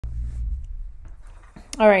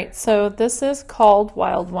All right, so this is called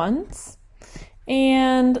Wild Ones.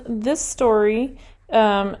 And this story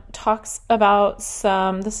talks about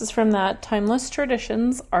this is from that Timeless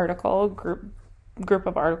Traditions article, group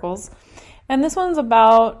of articles. And this one's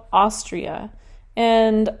about Austria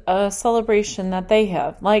and a celebration that they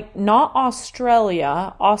have. Like, not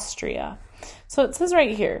Australia, Austria. So it says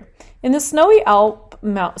right here, in the snowy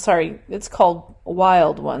it's called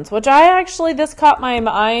Wild Ones, which this caught my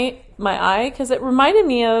eye because it reminded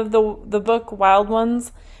me of the book Wild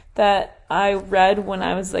Ones that I read when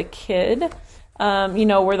I was a kid.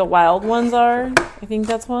 Where the wild ones are. I think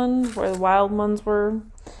that's one where the wild ones were.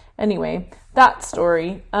 Anyway, that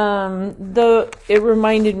story, it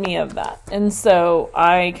reminded me of that. And so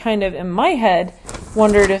I kind of, in my head,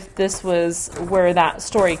 wondered if this was where that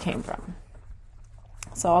story came from.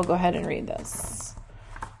 So I'll go ahead and read this.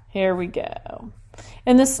 Here we go.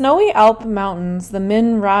 In the snowy Alp mountains, the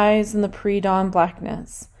men rise in the pre-dawn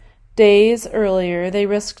blackness. Days earlier, they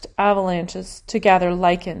risked avalanches to gather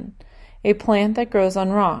lichen, a plant that grows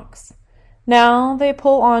on rocks. Now they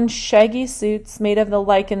pull on shaggy suits made of the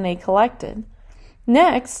lichen they collected.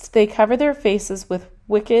 Next, they cover their faces with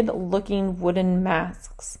wicked-looking wooden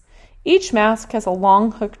masks. Each mask has a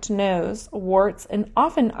long hooked nose, warts, and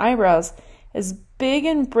often eyebrows as big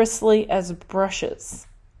and bristly as brushes.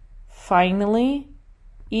 Finally,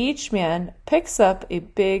 each man picks up a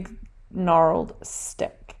big, gnarled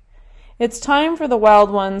stick. It's time for the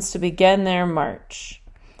wild ones to begin their march.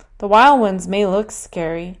 The wild ones may look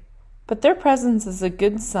scary, but their presence is a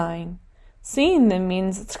good sign. Seeing them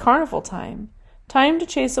means it's carnival time to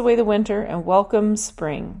chase away the winter and welcome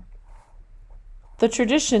spring. The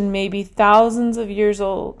tradition may be thousands of years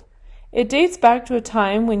old. It dates back to a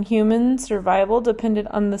time when human survival depended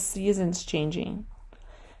on the seasons changing.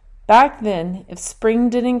 Back then, if spring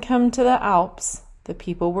didn't come to the Alps, the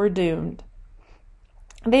people were doomed.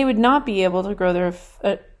 They would not be able to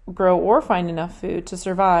grow or find enough food to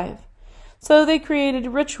survive. So they created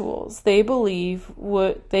rituals they believed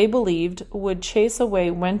would chase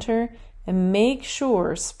away winter and make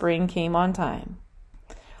sure spring came on time.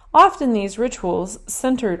 Often these rituals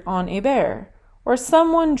centered on a bear or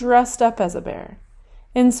someone dressed up as a bear.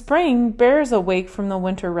 In spring, bears awake from the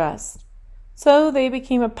winter rest, so they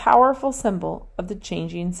became a powerful symbol of the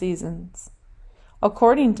changing seasons.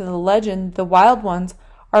 According to the legend, the wild ones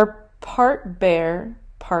are part bear,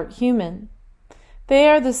 part human. They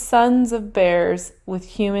are the sons of bears with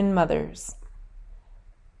human mothers.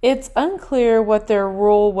 It's unclear what their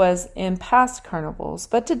role was in past carnivals,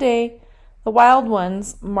 but today the wild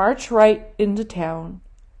ones march right into town.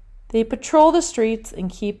 They patrol the streets and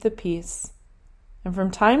keep the peace. And from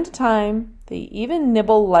time to time, they even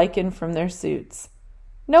nibble lichen from their suits.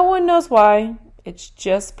 No one knows why. It's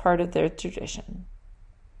just part of their tradition.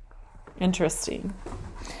 Interesting.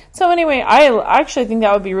 So anyway, I actually think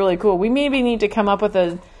that would be really cool. We maybe need to come up with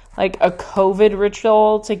a COVID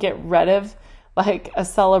ritual to get rid of a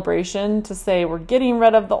celebration to say we're getting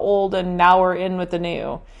rid of the old and now we're in with the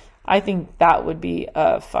new. I think that would be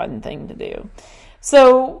a fun thing to do.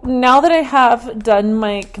 So now that I have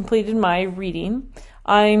completed my reading,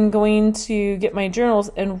 I'm going to get my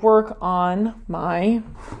journals and work on my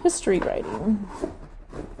history writing.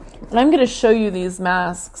 And I'm going to show you these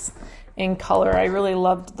masks in color. I really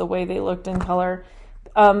loved the way they looked in color.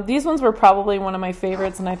 These ones were probably one of my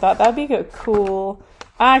favorites, and I thought that'd be a cool.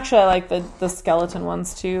 Actually, I like the skeleton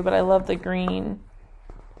ones too, but I love the green.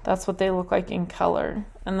 That's what they look like in color.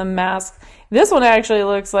 And the mask. This one actually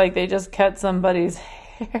looks like they just cut somebody's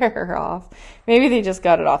hair off. Maybe they just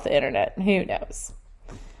got it off the internet. Who knows?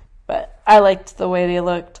 But I liked the way they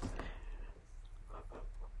looked.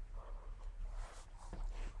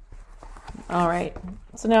 All right.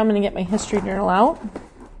 So now I'm going to get my history journal out.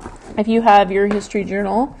 If you have your history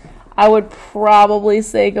journal, I would probably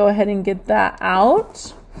say go ahead and get that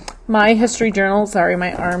out. My history journal, sorry,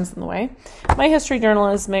 my arm's in the way. My history journal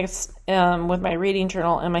is mixed with my reading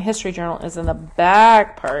journal, and my history journal is in the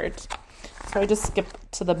back part. So I just skip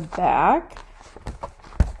to the back.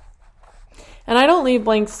 And I don't leave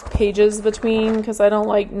blank pages between because I don't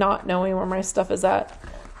like not knowing where my stuff is at.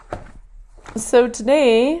 So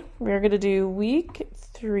today we're going to do week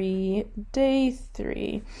 3, day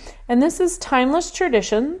 3. And this is Timeless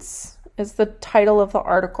Traditions is the title of the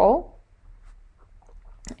article.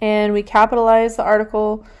 And we capitalize the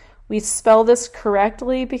article. We spell this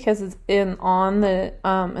correctly because it's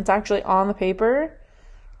it's actually on the paper.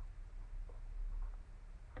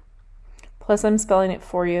 Plus I'm spelling it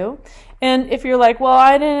for you. And if you're like, well,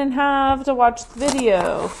 I didn't have to watch the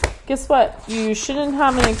video, guess what? You shouldn't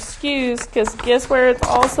have an excuse because guess where it's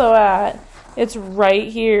also at? It's right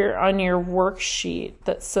here on your worksheet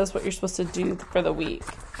that says what you're supposed to do for the week.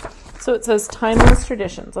 So it says timeless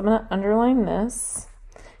traditions. I'm going to underline this,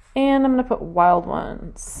 and I'm going to put wild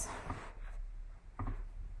ones.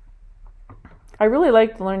 I really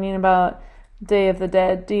liked learning about Day of the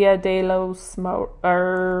Dead, Dia de los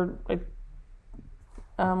Muertos.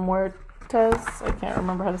 I can't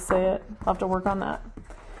remember how to say it. I'll have to work on that.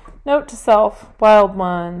 Note to self, wild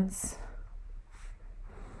ones.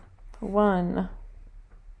 1.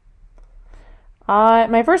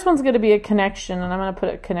 My first one's going to be a connection, and I'm going to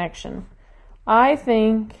put a connection. I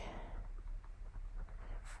think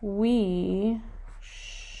we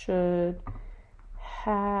should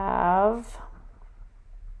have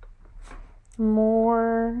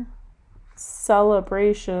more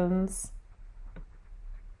celebrations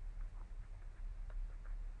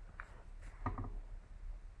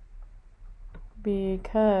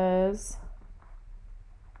because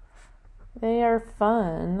they are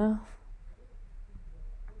fun.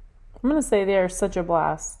 I'm going to say they are such a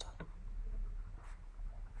blast.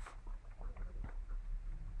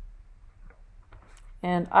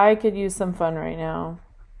 And I could use some fun right now.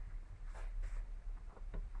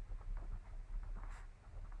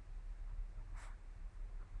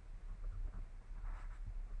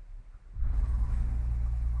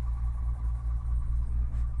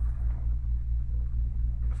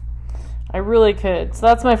 I really could. So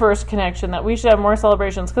that's my first connection, that we should have more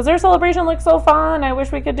celebrations because their celebration looks so fun. I wish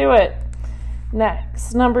we could do it.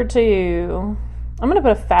 Next, number 2. I'm going to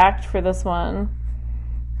put a fact for this one.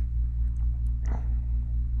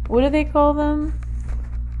 What do they call them?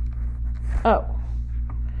 Oh.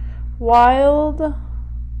 Wild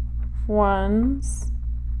ones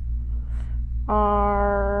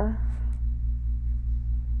are...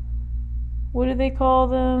 What do they call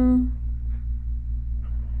them?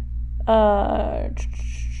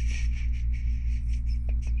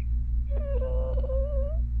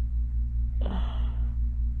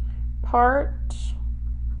 Part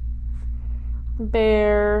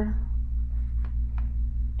bear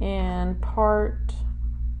and part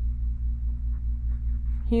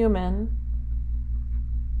human.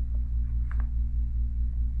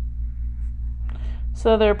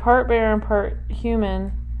 So they're part bear and part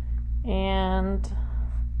human, and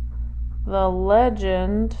the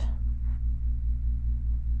legend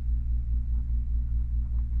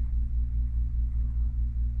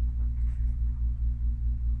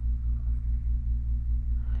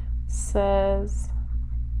says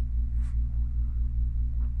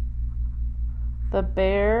the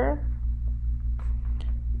bear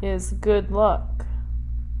is good luck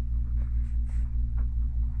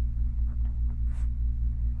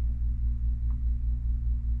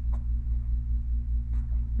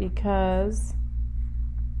because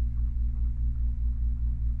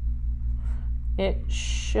it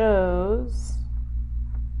shows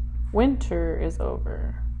winter is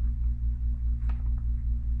over.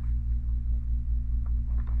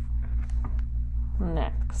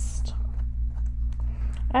 Next,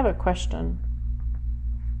 I have a question.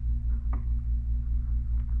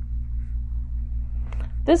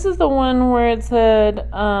 This is the one where it said,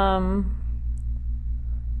 how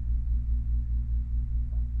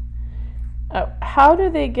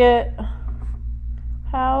do they get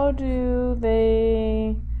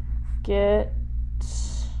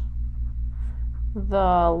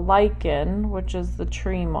the lichen, which is the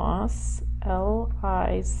tree moss,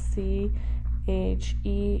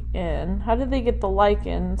 LICHEN. How did they get the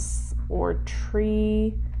lichens or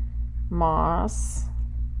tree moss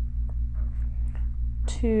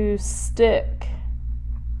to stick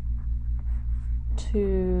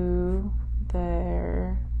to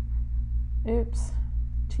their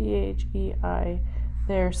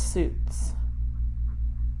their suits?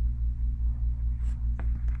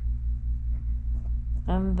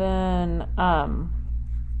 And then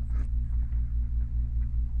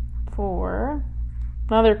for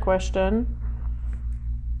another question,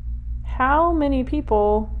 how many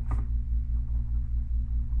people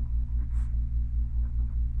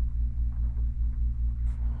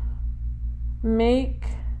make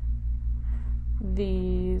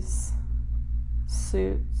these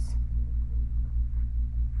suits?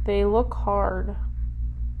 They look hard.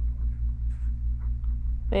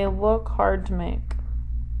 They look hard to make.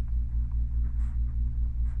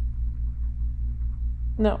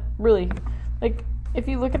 No, really. Like, if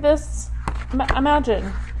you look at this,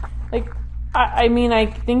 imagine. Like, I mean, I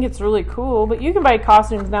think it's really cool, but you can buy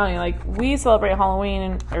costumes now. We celebrate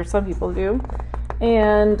Halloween, or some people do.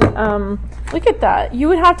 And look at that.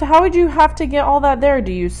 How would you have to get all that there?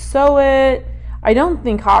 Do you sew it? I don't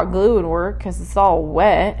think hot glue would work because it's all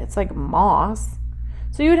wet. It's like moss.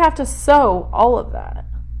 So you would have to sew all of that.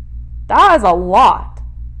 That is a lot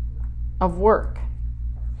of work.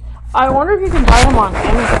 I wonder if you can buy them on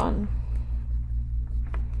Amazon.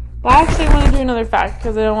 But I actually want to do another fact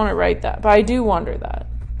because I don't want to write that. But I do wonder that.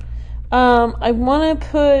 I want to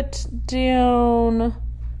put down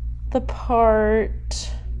the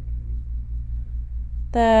part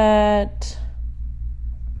that...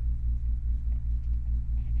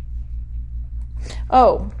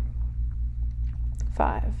 Oh,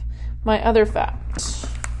 5. My other fact.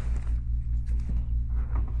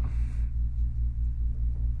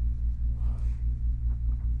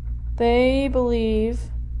 They believe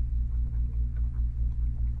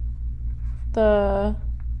the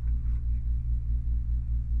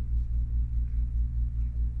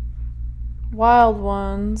wild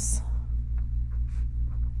ones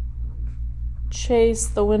chase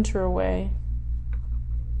the winter away.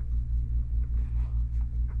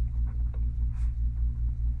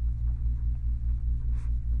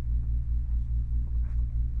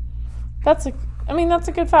 That's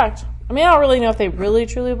a good fact. I don't really know if they really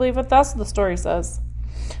truly believe it. That's what the story says.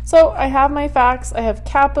 So I have my facts. I have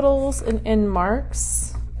capitals and end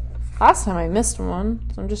marks. Last time I missed one,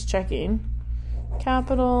 so I'm just checking.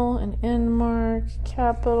 Capital and end mark,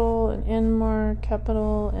 capital and end mark,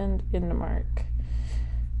 capital and end mark.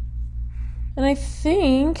 And I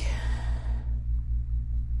think,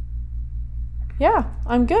 yeah,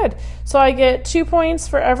 I'm good. So I get 2 points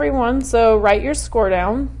for every one. So write your score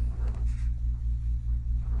down.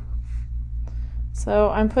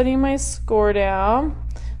 So I'm putting my score down.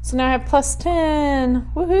 So now I have plus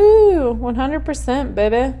 10. Woohoo! 100%,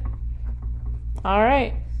 baby. All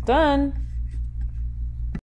right, done.